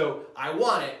 so I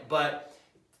want it, but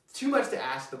too much to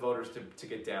ask the voters to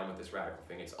get down with this radical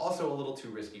thing. It's also a little too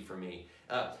risky for me.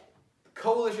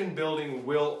 Coalition building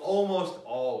will almost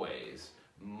always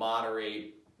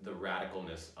moderate the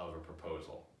radicalness of a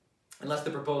proposal. Unless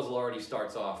the proposal already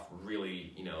starts off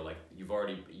really, like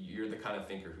you're the kind of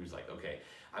thinker who's like, okay,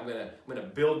 I'm gonna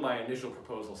build my initial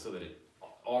proposal so that it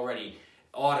already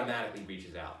automatically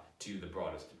reaches out to the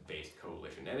broadest based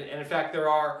coalition. And in fact, there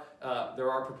are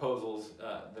proposals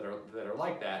that are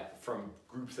like that from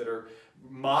groups that are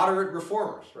moderate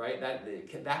reformers, right?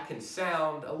 That can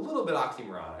sound a little bit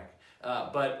oxymoronic,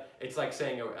 but it's like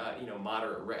saying you know,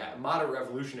 moderate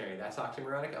revolutionary. That's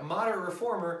oxymoronic. A moderate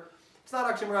reformer, it's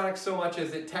not oxymoronic so much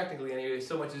as it technically anyway,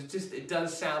 so much as just it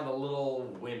does sound a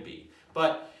little wimpy.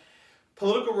 But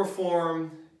political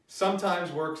reform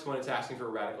sometimes works when it's asking for a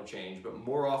radical change, but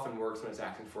more often works when it's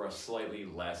asking for a slightly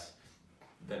less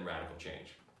than radical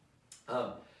change.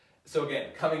 So again,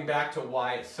 coming back to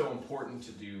why it's so important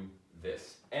to do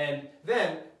this. And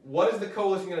then, what is the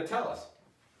coalition going to tell us?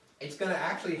 It's going to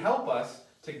actually help us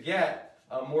to get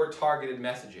a more targeted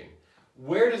messaging.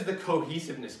 Where does the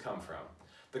cohesiveness come from?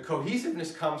 The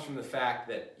cohesiveness comes from the fact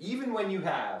that even when you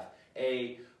have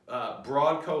a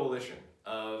broad coalition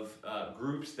of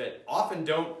groups that often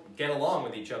don't get along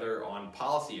with each other on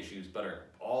policy issues, but are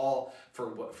all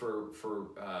for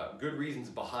good reasons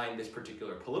behind this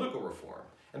particular political reform.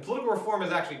 And political reform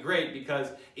is actually great because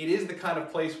it is the kind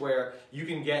of place where you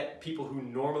can get people who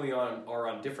normally are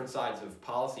on different sides of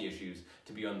policy issues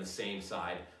to be on the same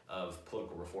side of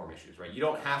political reform issues, right? You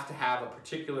don't have to have a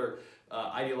particular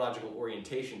ideological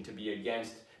orientation to be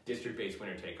against district-based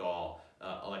winner-take-all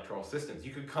electoral systems.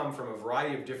 You could come from a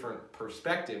variety of different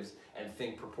perspectives and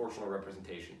think proportional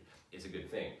representation is a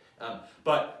good thing.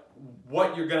 But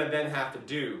what you're going to then have to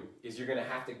do is you're going to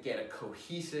have to get a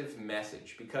cohesive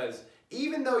message, because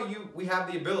even though we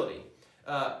have the ability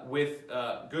with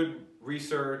good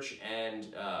research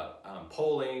and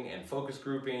polling and focus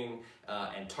grouping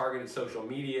and targeted social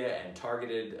media and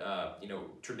targeted you know,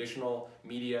 traditional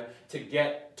media to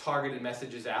get targeted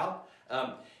messages out,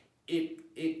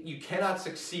 you cannot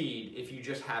succeed if you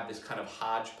just have this kind of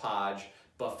hodgepodge,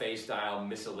 buffet-style,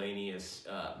 miscellaneous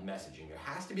messaging. There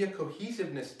has to be a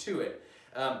cohesiveness to it,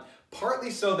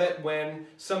 partly so that when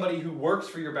somebody who works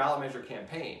for your ballot measure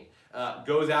campaign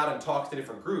goes out and talks to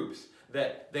different groups,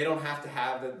 that they don't have to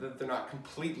have, that they're not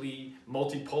completely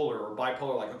multipolar or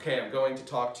bipolar, like, okay, I'm going to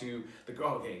talk to the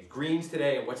Greens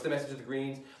today, and what's the message of the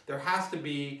Greens? There has to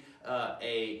be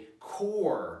a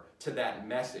core to that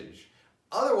message.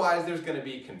 Otherwise, there's going to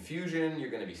be confusion. You're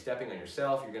going to be stepping on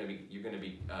yourself. You're going to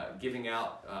be giving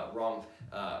out wrong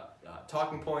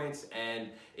talking points, and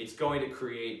it's going to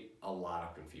create a lot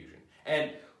of confusion.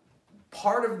 And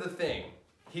part of the thing,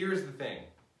 here's the thing,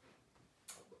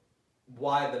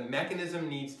 why the mechanism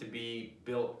needs to be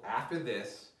built after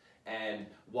this, and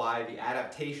why the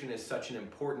adaptation is such an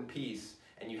important piece,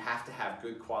 and you have to have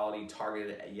good quality,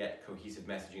 targeted, yet cohesive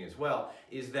messaging as well,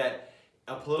 is that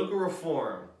a political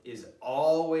reform is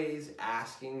always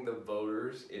asking the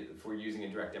voters, if we're using a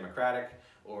direct democratic,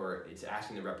 or it's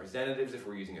asking the representatives if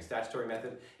we're using a statutory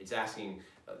method, it's asking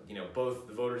you know, both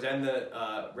the voters and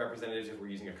the representatives if we're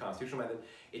using a constitutional method,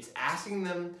 it's asking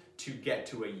them to get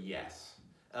to a yes.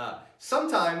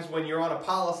 Sometimes when you're on in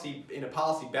a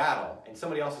policy battle and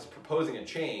somebody else is proposing a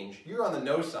change, you're on the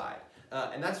no side.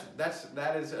 And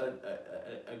that is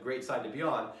a great side to be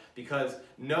on, because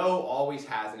no always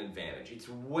has an advantage. It's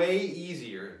way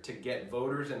easier to get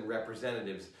voters and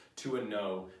representatives to a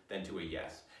no than to a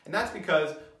yes. And that's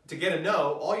because to get a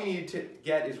no, all you need to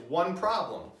get is one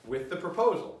problem with the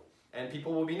proposal. And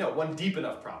people will be no, one deep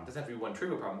enough problem. It doesn't have to be one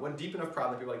trivial problem. One deep enough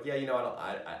problem that people are like, yeah, you know,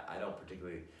 I don't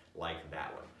particularly like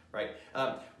that one, right?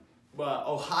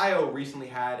 Ohio recently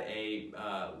had a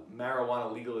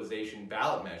marijuana legalization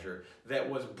ballot measure that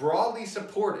was broadly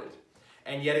supported,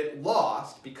 and yet it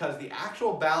lost because the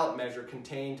actual ballot measure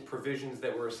contained provisions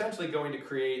that were essentially going to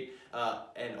create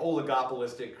an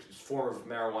oligopolistic form of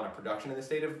marijuana production in the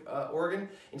state of Oregon.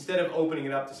 Instead of opening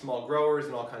it up to small growers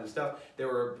and all kinds of stuff, there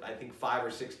were, I think, 5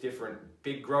 or 6 different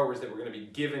big growers that were going to be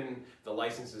given the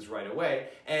licenses right away.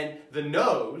 And the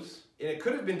no's, and it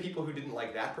could have been people who didn't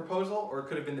like that proposal, or it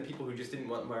could have been the people who just didn't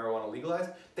want marijuana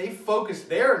legalized. They focused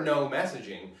their no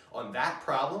messaging on that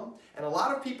problem, and a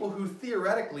lot of people who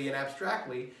theoretically and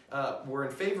abstractly were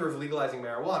in favor of legalizing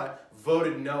marijuana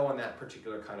voted no on that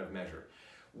particular kind of measure.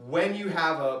 When you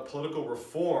have a political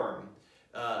reform,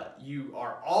 you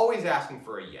are always asking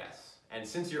for a yes. And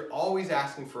since you're always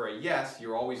asking for a yes,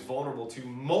 you're always vulnerable to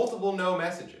multiple no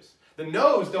messages. The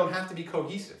no's don't have to be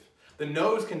cohesive. The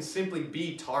no's can simply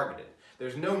be targeted.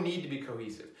 There's no need to be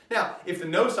cohesive. Now, if the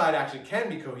no side actually can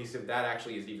be cohesive, that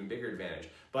actually is an even bigger advantage.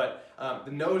 But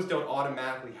the no's don't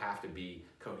automatically have to be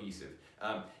cohesive.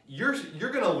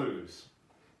 You're going to lose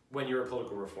when you're a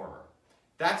political reformer.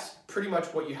 That's pretty much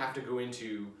what you have to go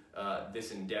into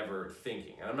this endeavor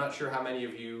thinking. And I'm not sure how many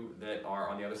of you that are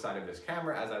on the other side of this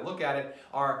camera, as I look at it,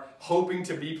 are hoping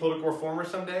to be political reformers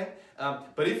someday.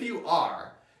 But if you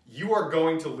are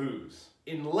going to lose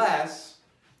unless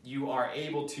you are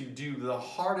able to do the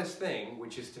hardest thing,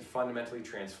 which is to fundamentally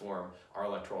transform our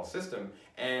electoral system.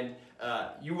 And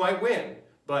you might win,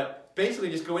 but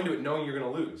basically just go into it knowing you're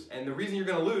going to lose. And the reason you're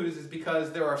going to lose is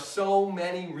because there are so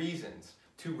many reasons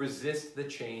to resist the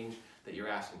change that you're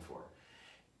asking for.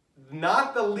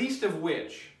 Not the least of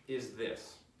which is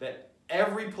this, that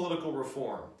every political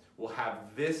reform will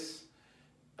have this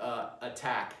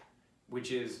attack,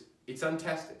 which is it's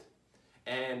untested.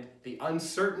 And the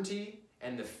uncertainty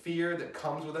and the fear that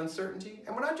comes with uncertainty,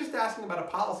 and we're not just asking about a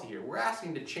policy here, we're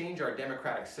asking to change our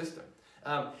democratic system.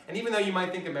 And even though you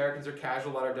might think Americans are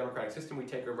casual about our democratic system, we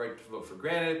take our right to vote for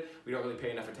granted, we don't really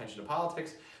pay enough attention to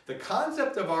politics, the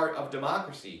concept of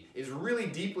democracy is really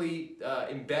deeply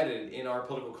embedded in our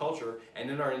political culture and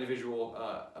in our individual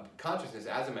consciousness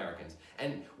as Americans.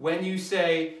 And when you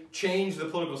say change the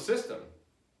political system,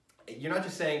 you're not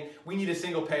just saying we need a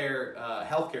single-payer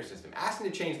healthcare system.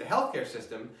 Asking to change the healthcare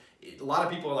system, a lot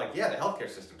of people are like, yeah, the healthcare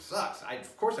system sucks.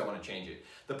 Of course I want to change it.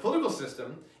 The political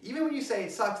system, even when you say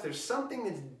it sucks, there's something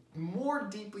that's more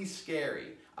deeply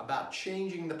scary about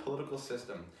changing the political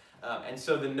system. And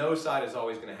so the no side is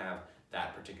always going to have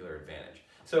that particular advantage.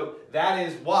 So that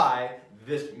is why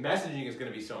this messaging is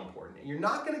going to be so important. And you're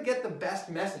not going to get the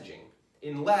best messaging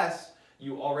unless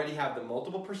you already have the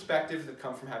multiple perspectives that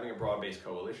come from having a broad-based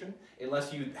coalition,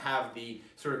 unless you have the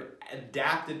sort of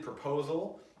adapted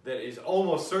proposal that is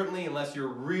almost certainly, unless you're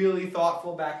really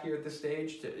thoughtful back here at this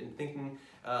stage in thinking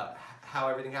how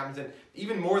everything happens, and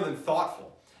even more than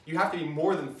thoughtful. You have to be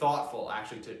more than thoughtful,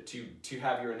 actually, to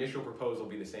have your initial proposal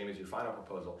be the same as your final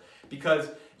proposal, because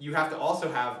you have to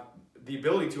also have the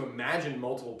ability to imagine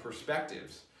multiple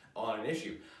perspectives on an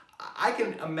issue. I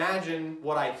can imagine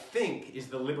what I think is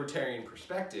the libertarian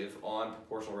perspective on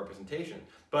proportional representation,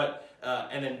 but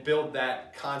and then build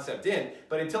that concept in.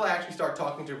 But until I actually start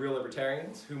talking to real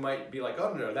libertarians who might be like,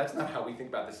 oh no, that's not how we think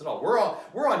about this at all. We're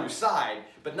on your side,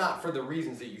 but not for the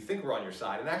reasons that you think we're on your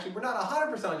side. And actually, we're not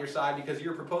 100% on your side because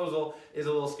your proposal is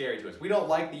a little scary to us. We don't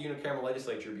like the unicameral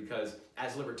legislature because,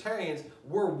 as libertarians,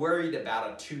 we're worried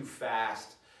about a too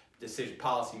fast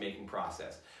policy-making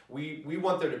process. We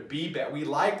want there to be better. We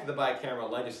like the bicameral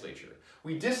legislature.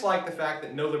 We dislike the fact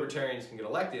that no libertarians can get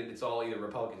elected. It's all either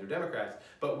Republicans or Democrats.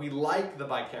 But we like the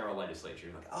bicameral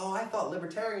legislature. Like, oh, I thought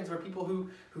libertarians were people who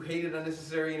hated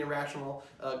unnecessary and irrational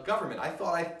government. I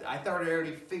thought I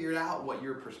already figured out what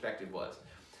your perspective was.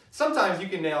 Sometimes you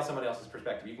can nail someone else's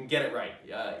perspective. You can get it right,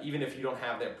 even if you don't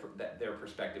have their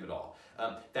perspective at all.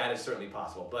 That is certainly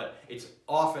possible. But it's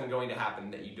often going to happen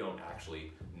that you don't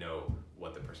actually know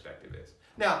what the perspective is.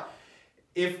 Now,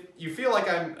 if you feel like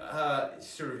I'm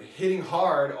sort of hitting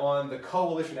hard on the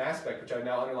coalition aspect, which I've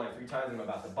now underlined 3 times, I'm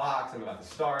about the box, I'm about to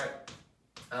star it,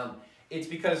 it's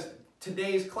because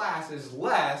today's class is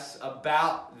less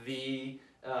about the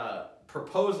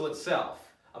proposal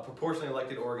itself, a proportionally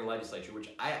elected Oregon legislature, which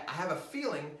I have a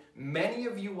feeling many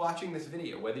of you watching this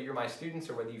video, whether you're my students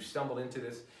or whether you've stumbled into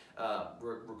this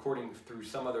recording through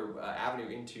some other avenue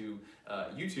into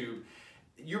YouTube,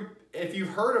 if you've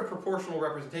heard of proportional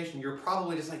representation, you're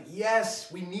probably just like,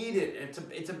 yes, we need it.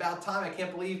 It's about time. I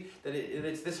can't believe that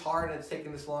it's this hard and it's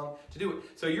taken this long to do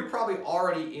it. So you're probably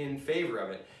already in favor of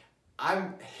it.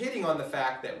 I'm hitting on the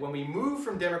fact that when we move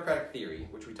from democratic theory,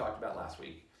 which we talked about last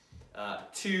week,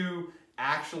 to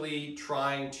actually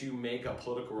trying to make a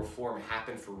political reform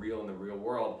happen for real in the real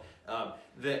world,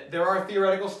 there are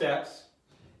theoretical steps.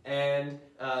 And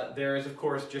there is, of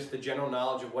course, just the general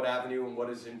knowledge of what avenue and what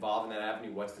is involved in that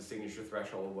avenue, what's the signature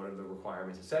threshold, what are the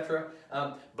requirements, etc.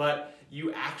 But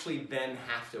you actually then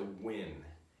have to win.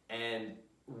 And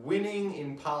winning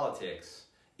in politics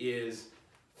is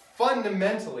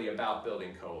fundamentally about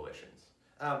building coalitions.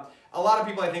 A lot of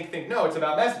people, I think no, it's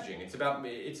about messaging.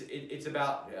 It's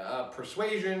about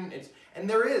persuasion. And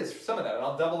there is some of that. And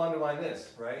I'll double underline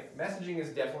this, right? Messaging is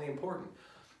definitely important.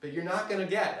 But you're not going to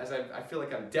get, as I feel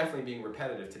like I'm definitely being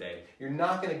repetitive today, you're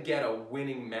not going to get a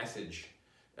winning message.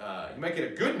 You might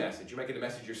get a good message. You might get a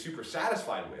message you're super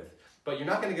satisfied with. But you're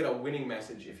not going to get a winning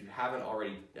message if you haven't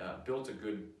already built a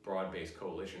good broad-based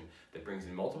coalition that brings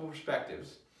in multiple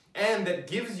perspectives and that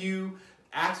gives you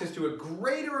access to a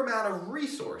greater amount of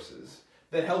resources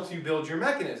that helps you build your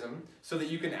mechanism so that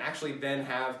you can actually then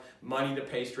have money to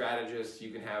pay strategists. You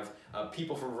can have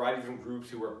people from a variety of different groups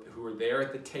who are there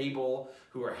at the table,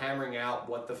 who are hammering out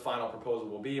what the final proposal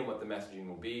will be and what the messaging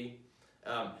will be.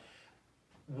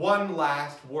 One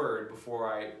last word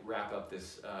before I wrap up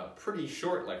this pretty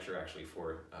short lecture, actually,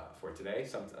 for today.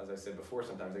 As I said before,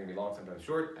 sometimes they're going to be long, sometimes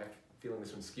short. I'm feeling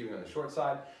this one's skewing on the short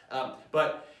side.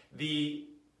 But the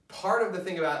part of the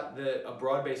thing about a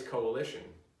broad-based coalition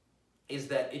is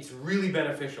that it's really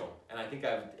beneficial and I think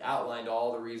I've outlined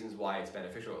all the reasons why it's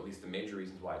beneficial, at least the major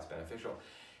reasons why it's beneficial.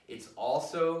 It's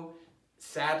also,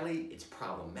 sadly, it's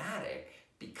problematic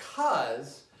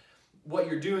because what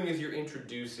you're doing is you're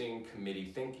introducing committee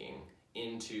thinking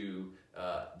into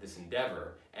this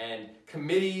endeavor. And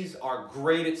committees are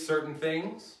great at certain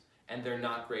things, and they're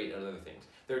not great at other things.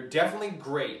 They're definitely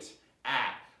great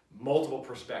at multiple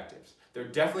perspectives. They're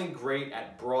definitely great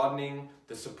at broadening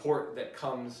the support that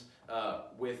comes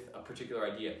with a particular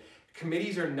idea.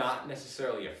 Committees are not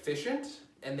necessarily efficient,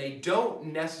 and they don't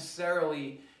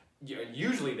necessarily,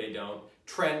 usually they don't,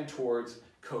 trend towards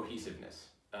cohesiveness.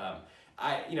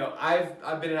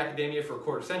 I've been in academia for a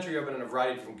quarter century. I've been on a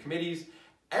variety of different committees.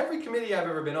 Every committee I've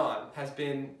ever been on has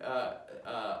been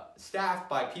staffed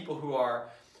by people who are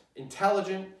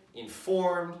intelligent,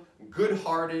 informed,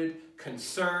 good-hearted,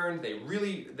 concerned.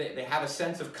 They have a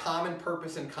sense of common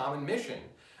purpose and common mission.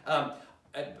 And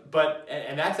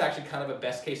that's actually kind of a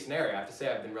best-case scenario. I have to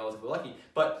say I've been relatively lucky.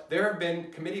 But there have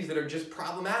been committees that are just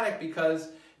problematic because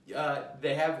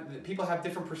people have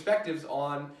different perspectives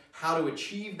on how to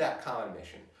achieve that common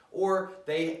mission, or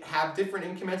they have different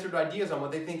incommensurate ideas on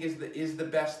what they think is the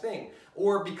best thing,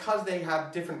 or because they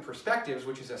have different perspectives,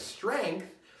 which is a strength,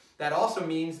 that also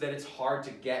means that it's hard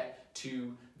to get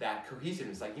to that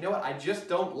cohesiveness. Like, you know what, I just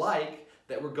don't like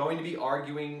that we're going to be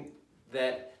arguing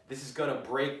that this is going to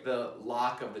break the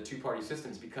lock of the two-party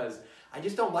systems, because I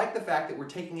just don't like the fact that we're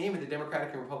taking aim at the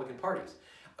Democratic and Republican parties.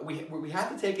 We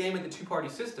have to take aim at the two-party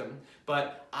system,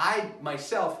 but I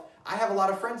have a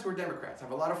lot of friends who are Democrats. I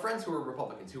have a lot of friends who are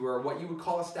Republicans, who are what you would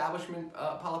call establishment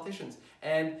politicians.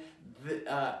 And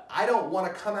I don't want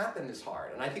to come at them this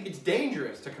hard. And I think it's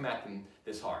dangerous to come at them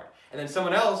this hard. And then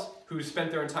someone else who's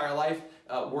spent their entire life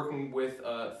working with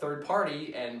a third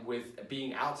party and with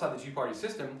being outside the two-party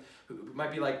system, who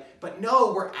might be like, but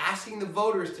no, we're asking the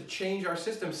voters to change our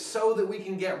system so that we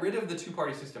can get rid of the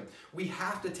two-party system. We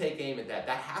have to take aim at that.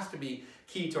 That has to be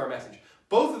key to our message.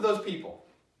 Both of those people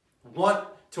want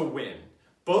to win.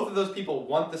 Both of those people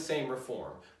want the same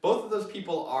reform. Both of those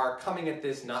people are coming at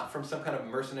this not from some kind of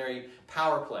mercenary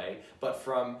power play, but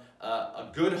from a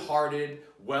good-hearted,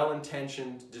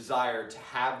 well-intentioned desire to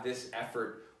have this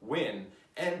effort win.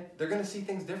 And they're going to see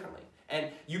things differently. And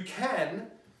you can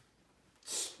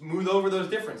smooth over those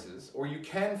differences, or you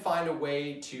can find a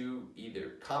way to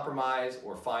either compromise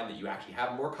or find that you actually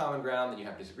have more common ground than you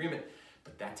have disagreement,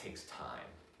 but that takes time,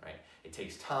 right? It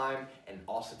takes time, and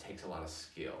also takes a lot of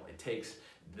skill. It takes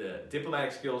the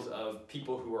diplomatic skills of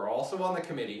people who are also on the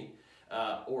committee,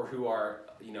 or who are,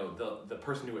 the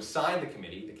person who assigned the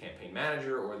committee, the campaign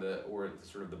manager, or the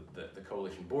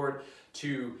coalition board,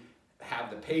 to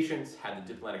have the patience, have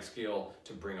the diplomatic skill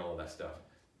to bring all of that stuff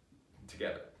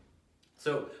together.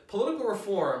 So political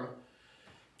reform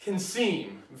can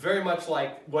seem very much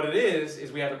like what it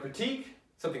is we have a critique,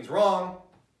 something's wrong,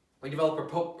 we develop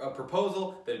a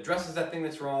proposal that addresses that thing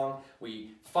that's wrong,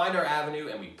 we find our avenue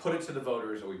and we put it to the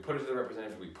voters, or we put it to the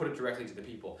representatives, or we put it directly to the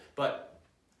people. But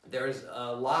there's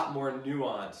a lot more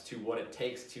nuance to what it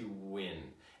takes to win.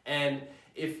 And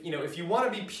if you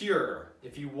want to be pure,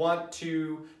 if you want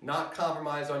to not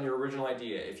compromise on your original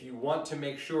idea, if you want to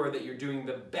make sure that you're doing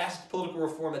the best political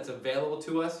reform that's available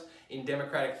to us in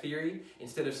democratic theory,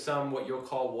 instead of some what you'll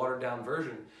call watered down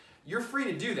version, you're free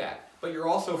to do that, but you're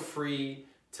also free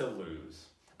to lose.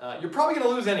 You're probably going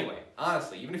to lose anyway,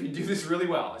 honestly, even if you do this really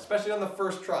well, especially on the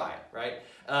first try, right?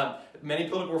 Many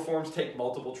political reforms take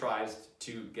multiple tries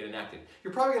to get enacted.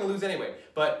 You're probably going to lose anyway,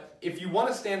 but if you want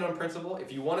to stand on principle,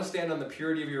 if you want to stand on the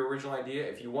purity of your original idea,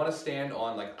 if you want to stand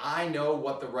on, like, I know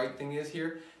what the right thing is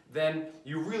here, then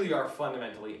you really are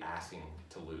fundamentally asking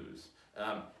to lose.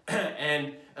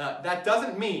 That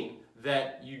doesn't mean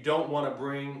that you don't want to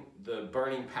bring the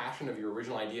burning passion of your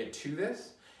original idea to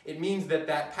this. It means that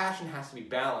that passion has to be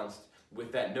balanced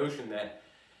with that notion that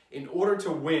in order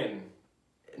to win,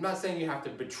 I'm not saying you have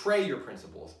to betray your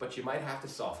principles, but you might have to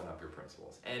soften up your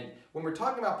principles. And when we're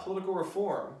talking about political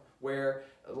reform, where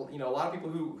a lot of people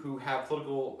who have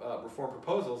political reform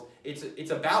proposals,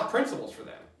 it's about principles for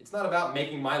them. It's not about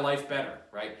making my life better,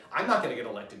 right? I'm not going to get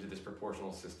elected to this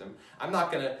proportional system. I'm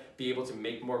not going to be able to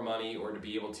make more money or to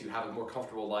be able to have a more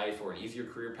comfortable life or an easier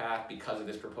career path because of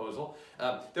this proposal.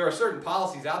 There are certain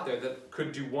policies out there that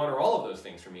could do one or all of those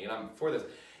things for me, and I'm for this.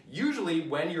 Usually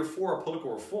when you're for a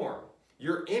political reform,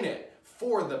 you're in it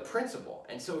for the principle,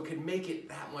 and so it could make it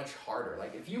that much harder.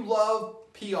 Like, if you love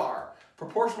PR,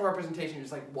 proportional representation, you're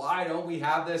just like, why don't we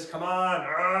have this? Come on.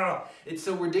 Ugh. It's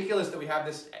so ridiculous that we have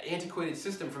this antiquated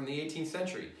system from the 18th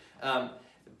century.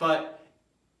 But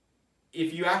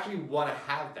if you actually want to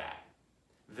have that,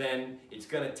 then it's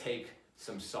going to take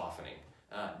some softening.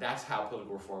 That's how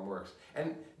political reform works.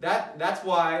 And that's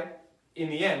why, in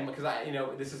the end, because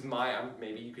this is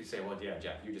maybe you could say, well, yeah,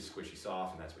 Jeff, you're just squishy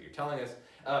soft, and that's what you're telling us.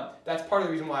 That's part of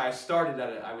the reason why I started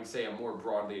at, I would say, a more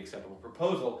broadly acceptable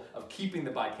proposal of keeping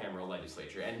the bicameral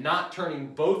legislature and not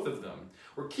turning both of them.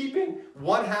 We're keeping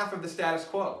one half of the status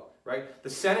quo, right?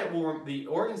 The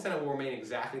Oregon Senate will remain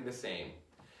exactly the same.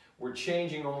 We're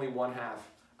changing only one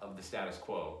half of the status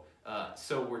quo.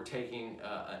 So we're taking,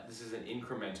 this is an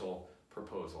incremental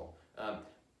proposal.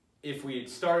 If we had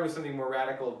started with something more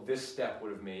radical, this step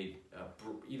would have made,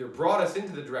 either brought us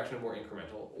into the direction of more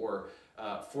incremental, or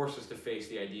forced us to face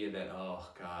the idea that, oh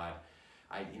God,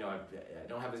 I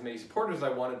don't have as many supporters as I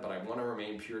wanted, but I want to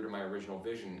remain pure to my original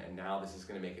vision, and now this is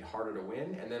going to make it harder to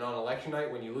win. And then on election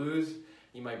night, when you lose,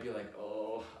 you might be like,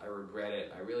 oh, I regret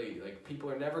it. People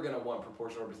are never going to want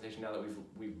proportional representation now that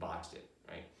we've botched it,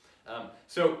 right?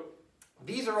 So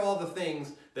these are all the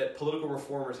things that political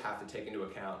reformers have to take into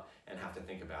account and have to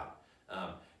think about.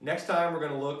 Next time we're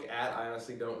going to look at, I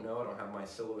honestly don't know, I don't have my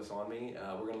syllabus on me,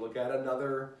 we're going to look at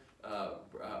another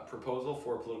proposal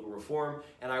for political reform,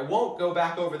 and I won't go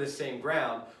back over this same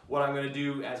ground. What I'm going to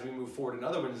do as we move forward in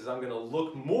other ones is I'm going to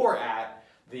look more at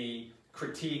the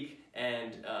critique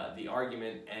and the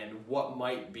argument and what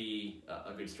might be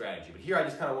a good strategy. But here I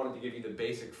just kind of wanted to give you the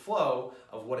basic flow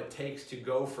of what it takes to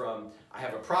go from I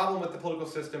have a problem with the political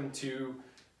system to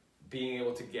being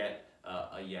able to get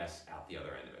a yes out the other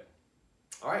end of it.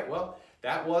 All right, well,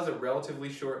 that was a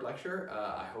relatively short lecture.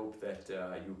 I hope that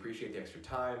you appreciate the extra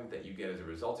time that you get as a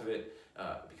result of it,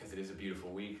 because it is a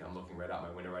beautiful week. I'm looking right out my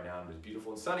window right now, and it's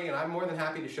beautiful and sunny, and I'm more than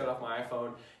happy to shut off my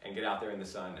iPhone and get out there in the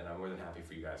sun, and I'm more than happy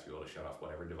for you guys to be able to shut off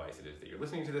whatever device it is that you're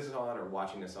listening to this on or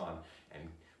watching this on, and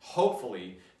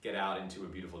hopefully get out into a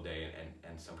beautiful day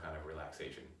and some kind of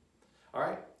relaxation. All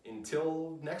right,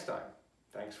 until next time,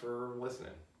 thanks for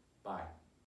listening. Bye.